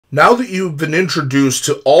Now that you've been introduced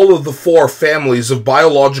to all of the four families of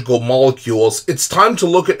biological molecules, it's time to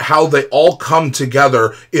look at how they all come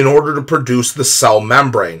together in order to produce the cell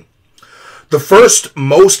membrane. The first,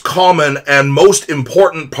 most common, and most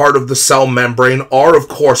important part of the cell membrane are, of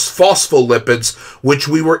course, phospholipids, which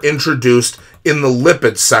we were introduced in the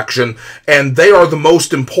lipid section, and they are the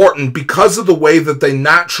most important because of the way that they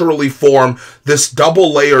naturally form this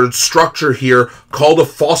double-layered structure here called a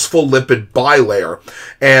phospholipid bilayer.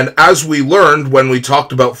 And as we learned when we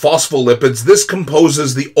talked about phospholipids, this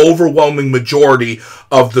composes the overwhelming majority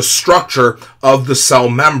of the structure of the cell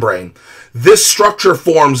membrane. This structure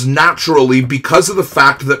forms naturally because of the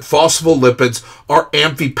fact that phospholipids are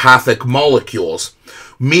amphipathic molecules,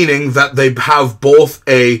 meaning that they have both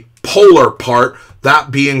a polar part,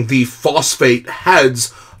 that being the phosphate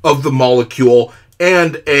heads of the molecule,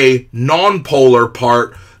 and a nonpolar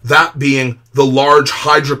part, that being the large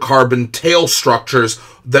hydrocarbon tail structures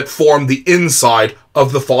that form the inside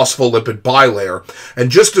of the phospholipid bilayer.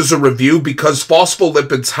 And just as a review, because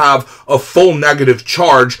phospholipids have a full negative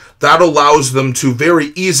charge, that allows them to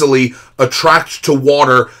very easily attract to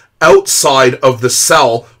water outside of the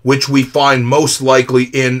cell, which we find most likely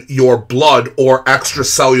in your blood or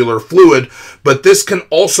extracellular fluid, but this can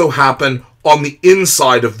also happen on the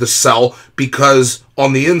inside of the cell, because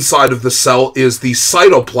on the inside of the cell is the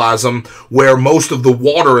cytoplasm where most of the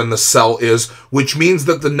water in the cell is, which means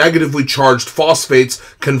that the negatively charged phosphates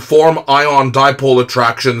can form ion dipole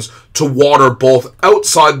attractions to water both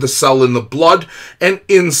outside the cell in the blood and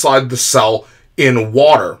inside the cell in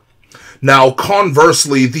water. Now,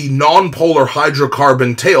 conversely, the nonpolar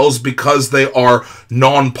hydrocarbon tails, because they are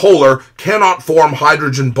nonpolar, cannot form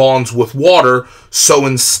hydrogen bonds with water, so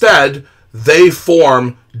instead they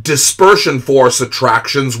form dispersion force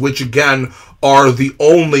attractions, which again are the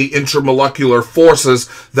only intermolecular forces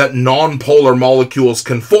that nonpolar molecules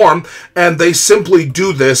can form, and they simply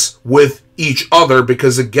do this with each other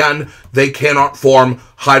because, again, they cannot form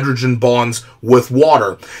hydrogen bonds with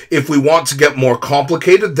water. If we want to get more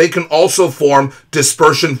complicated, they can also form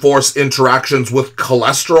dispersion force interactions with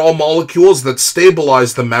cholesterol molecules that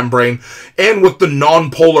stabilize the membrane and with the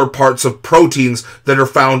nonpolar parts of proteins that are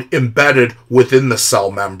found embedded within the cell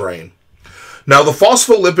membrane. Now, the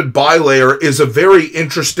phospholipid bilayer is a very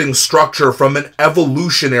interesting structure from an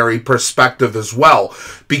evolutionary perspective as well,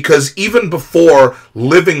 because even before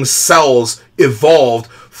living cells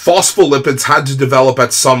evolved, phospholipids had to develop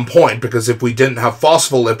at some point, because if we didn't have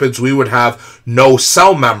phospholipids, we would have no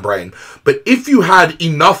cell membrane. But if you had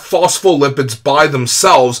enough phospholipids by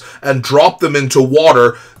themselves and drop them into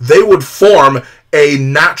water, they would form a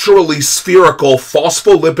naturally spherical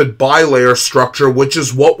phospholipid bilayer structure, which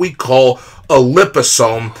is what we call a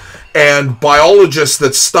liposome. And biologists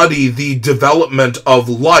that study the development of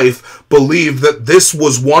life believe that this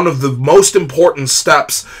was one of the most important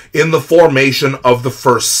steps in the formation of the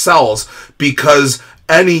first cells, because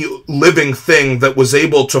any living thing that was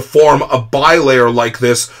able to form a bilayer like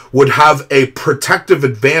this would have a protective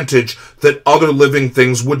advantage that other living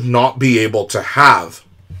things would not be able to have.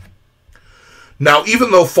 Now, even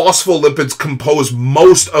though phospholipids compose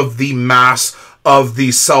most of the mass of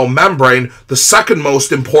the cell membrane, the second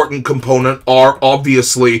most important component are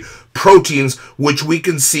obviously proteins, which we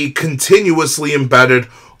can see continuously embedded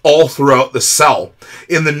all throughout the cell.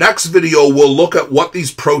 In the next video, we'll look at what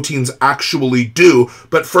these proteins actually do,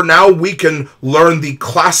 but for now we can learn the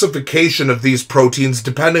classification of these proteins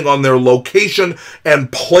depending on their location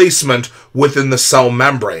and placement within the cell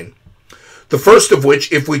membrane. The first of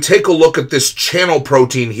which, if we take a look at this channel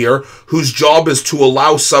protein here, whose job is to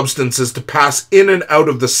allow substances to pass in and out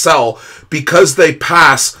of the cell, because they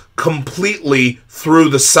pass completely through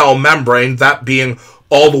the cell membrane, that being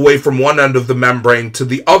all the way from one end of the membrane to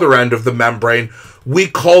the other end of the membrane, we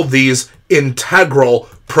call these integral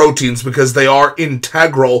proteins because they are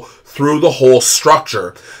integral through the whole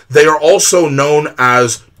structure. They are also known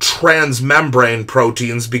as transmembrane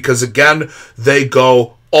proteins because, again, they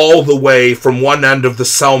go all the way from one end of the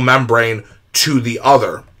cell membrane to the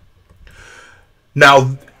other.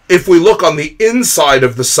 Now, if we look on the inside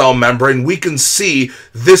of the cell membrane, we can see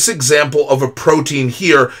this example of a protein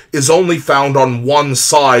here is only found on one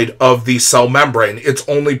side of the cell membrane. It's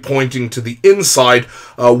only pointing to the inside,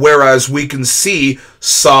 whereas we can see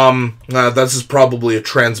some, this is probably a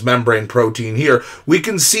transmembrane protein here, we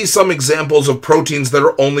can see some examples of proteins that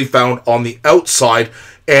are only found on the outside.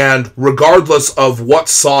 And regardless of what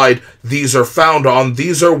side these are found on,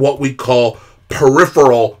 these are what we call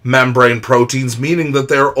peripheral membrane proteins, meaning that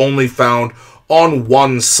they're only found on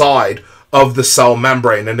one side of the cell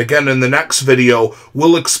membrane. And again, in the next video,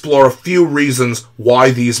 we'll explore a few reasons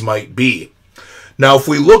why these might be. Now, if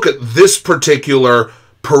we look at this particular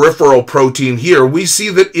peripheral protein here, we see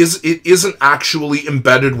that it isn't actually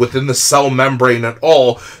embedded within the cell membrane at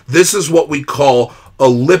all. This is what we call a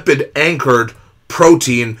lipid-anchored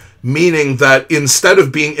protein, meaning that instead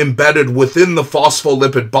of being embedded within the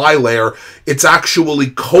phospholipid bilayer, it's actually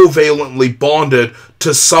covalently bonded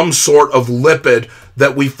to some sort of lipid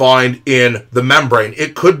that we find in the membrane.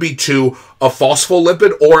 It could be to a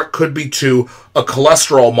phospholipid or it could be to a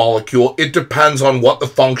cholesterol molecule. It depends on what the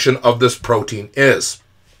function of this protein is.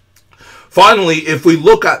 Finally, if we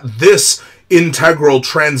look at this integral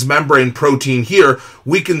transmembrane protein here,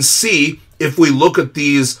 we can see, if we look at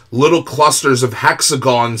these little clusters of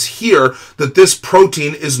hexagons here, that this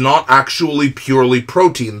protein is not actually purely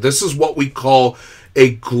protein. This is what we call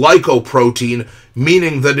a glycoprotein,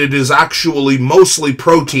 meaning that it is actually mostly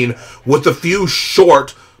protein with a few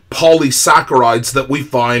short polysaccharides that we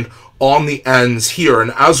find on the ends here.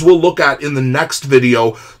 And as we'll look at in the next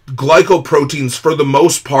video, glycoproteins for the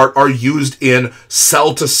most part are used in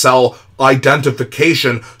cell-to-cell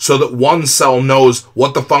identification so that one cell knows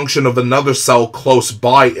what the function of another cell close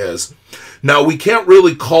by is. Now, we can't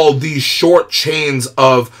really call these short chains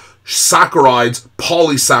of saccharides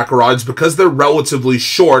polysaccharides because they're relatively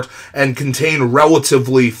short and contain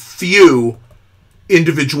relatively few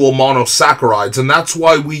individual monosaccharides, and that's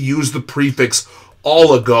why we use the prefix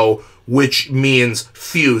oligo, which means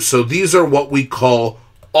few. So these are what we call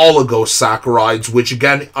oligosaccharides, which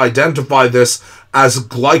again identify this as a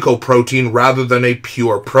glycoprotein rather than a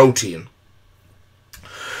pure protein.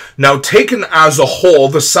 Now, taken as a whole,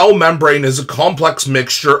 the cell membrane is a complex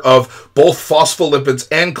mixture of both phospholipids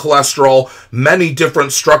and cholesterol, many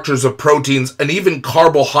different structures of proteins, and even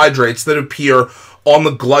carbohydrates that appear on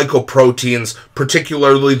the glycoproteins,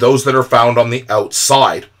 particularly those that are found on the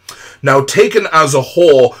outside. Now, taken as a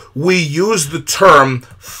whole, we use the term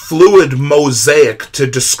fluid mosaic to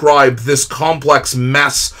describe this complex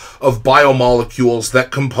mess of biomolecules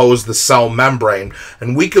that compose the cell membrane,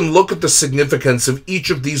 and we can look at the significance of each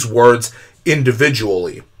of these words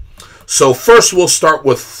individually. So first we'll start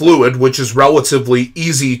with fluid, which is relatively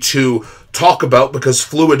easy to talk about because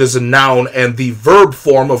fluid is a noun, and the verb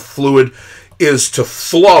form of fluid is to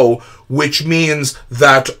flow, which means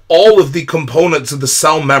that all of the components of the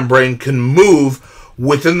cell membrane can move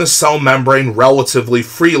within the cell membrane relatively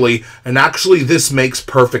freely, and actually this makes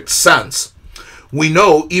perfect sense. We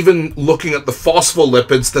know, even looking at the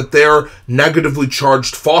phospholipids, that their negatively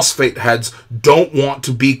charged phosphate heads don't want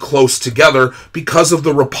to be close together because of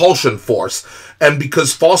the repulsion force, and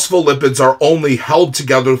because phospholipids are only held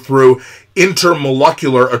together through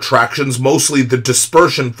intermolecular attractions, mostly the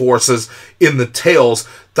dispersion forces in the tails.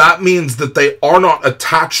 That means that they are not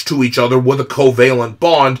attached to each other with a covalent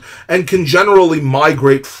bond and can generally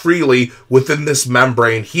migrate freely within this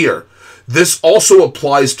membrane here. This also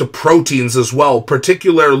applies to proteins as well,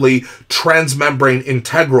 particularly transmembrane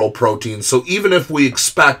integral proteins. So even if we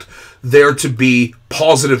expect there to be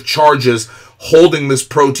positive charges holding this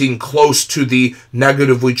protein close to the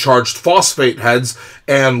negatively charged phosphate heads,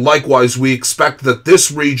 and likewise we expect that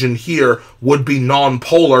this region here would be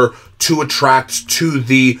nonpolar to attract to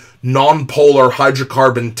the nonpolar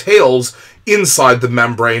hydrocarbon tails inside the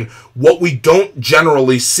membrane, what we don't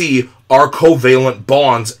generally see are covalent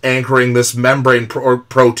bonds anchoring this membrane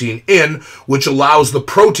protein in, which allows the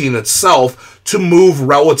protein itself to move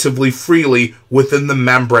relatively freely within the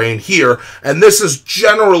membrane here. And this is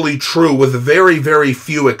generally true with very, very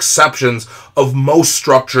few exceptions of most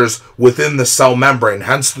structures within the cell membrane,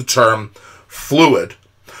 hence the term fluid.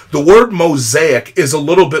 The word mosaic is a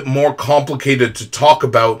little bit more complicated to talk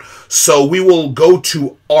about, so we will go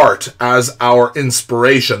to art as our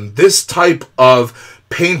inspiration. This type of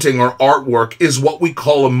painting or artwork is what we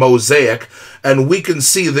call a mosaic, and we can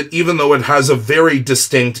see that even though it has a very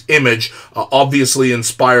distinct image, obviously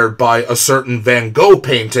inspired by a certain Van Gogh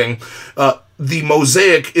painting, the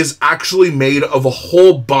mosaic is actually made of a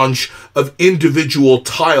whole bunch of individual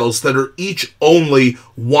tiles that are each only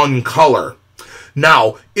one color.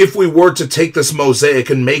 Now, if we were to take this mosaic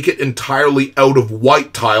and make it entirely out of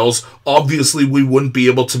white tiles, obviously we wouldn't be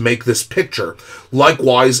able to make this picture.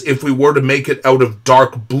 Likewise, if we were to make it out of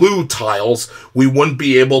dark blue tiles, we wouldn't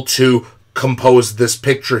be able to compose this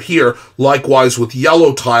picture here. Likewise with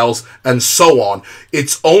yellow tiles, and so on.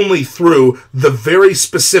 It's only through the very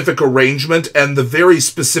specific arrangement and the very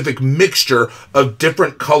specific mixture of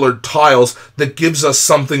different colored tiles that gives us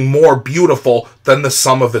something more beautiful than the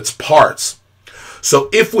sum of its parts. So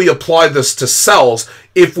if we apply this to cells,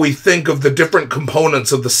 if we think of the different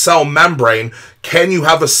components of the cell membrane, can you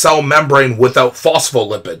have a cell membrane without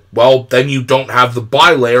phospholipid? Well, then you don't have the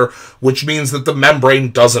bilayer, which means that the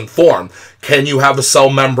membrane doesn't form. Can you have a cell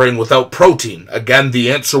membrane without protein? Again,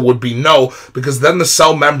 the answer would be no, because then the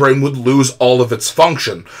cell membrane would lose all of its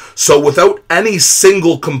function. So without any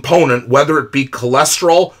single component, whether it be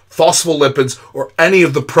cholesterol, phospholipids, or any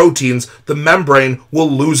of the proteins, the membrane will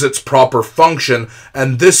lose its proper function,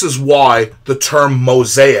 and this is why the term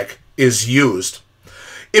mosaic is used.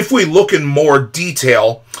 If we look in more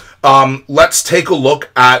detail, let's take a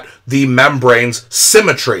look at the membrane's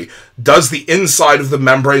symmetry. Does the inside of the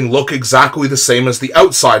membrane look exactly the same as the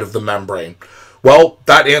outside of the membrane? Well,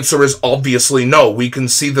 that answer is obviously no. We can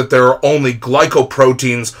see that there are only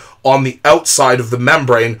glycoproteins on the outside of the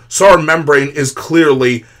membrane, so our membrane is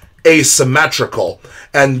clearly asymmetrical.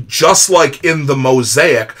 And just like in the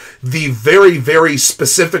mosaic, the very, very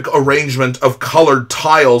specific arrangement of colored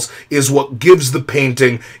tiles is what gives the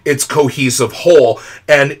painting its cohesive whole.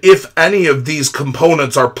 And if any of these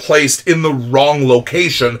components are placed in the wrong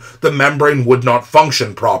location, the membrane would not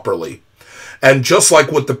function properly. And just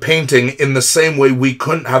like with the painting, in the same way we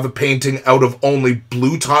couldn't have a painting out of only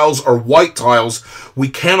blue tiles or white tiles, we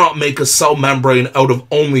cannot make a cell membrane out of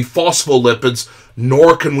only phospholipids,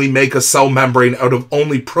 nor can we make a cell membrane out of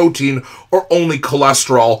only protein or only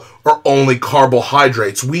cholesterol or only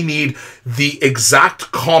carbohydrates. We need the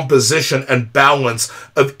exact composition and balance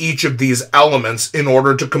of each of these elements in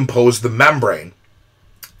order to compose the membrane.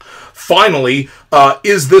 Finally,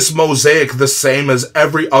 is this mosaic the same as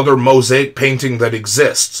every other mosaic painting that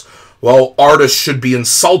exists? Well, artists should be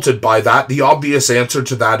insulted by that. The obvious answer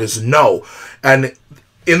to that is no. And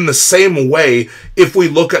in the same way, if we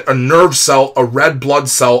look at a nerve cell, a red blood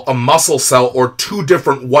cell, a muscle cell, or two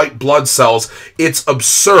different white blood cells, it's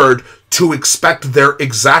absurd to expect their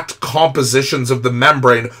exact compositions of the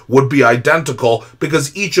membrane would be identical,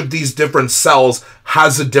 because each of these different cells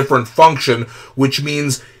has a different function, which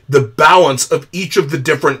means the balance of each of the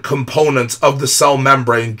different components of the cell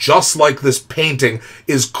membrane, just like this painting,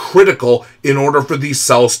 is critical in order for these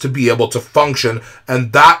cells to be able to function,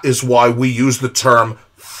 and that is why we use the term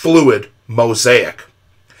fluid mosaic.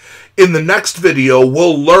 In the next video,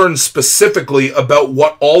 we'll learn specifically about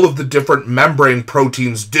what all of the different membrane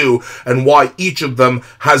proteins do and why each of them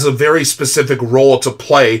has a very specific role to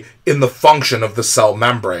play in the function of the cell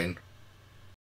membrane.